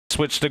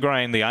switch to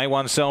green. The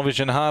A1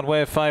 Salvation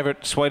Hardware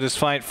favourite, Sweetest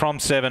Fate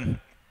from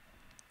 7.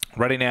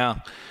 Ready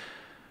now.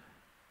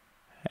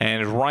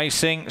 And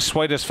racing,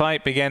 Sweetest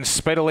Fate begins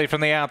speedily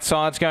from the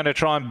outside. It's going to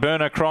try and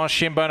burn across.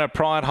 Shimbona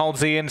Pride holds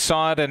the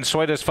inside, and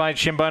Sweetest Fate,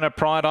 Shimbona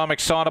Pride, I'm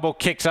Excitable,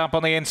 kicks up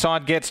on the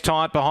inside, gets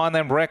tight. Behind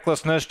them,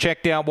 Recklessness.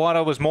 Checked out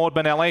wider was Maud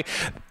Benelli.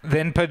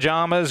 Then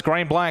Pyjamas,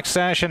 Green Black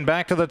Sash, and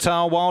back to the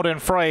tail, Wild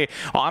and Free.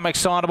 I'm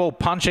Excitable,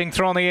 punching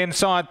through on the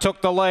inside,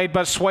 took the lead,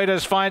 but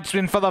Sweetest Fate's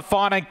in for the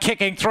fight and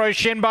kicking through.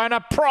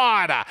 Shimbona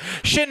Pride.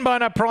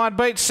 Shimbona Pride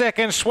beats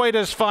second,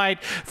 Sweetest Fate.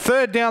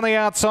 Third down the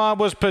outside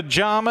was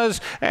Pyjamas,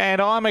 and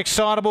I'm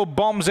Excitable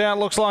bombs out,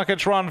 looks like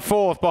it's run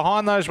fourth.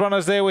 Behind those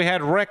runners there we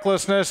had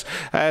Recklessness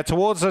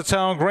towards the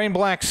tail, Green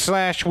Black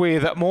Slash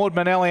with Maud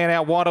Benelli, and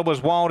out wider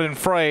was Wild and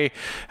Free.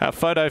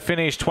 Photo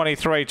finish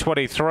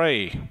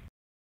 23-23.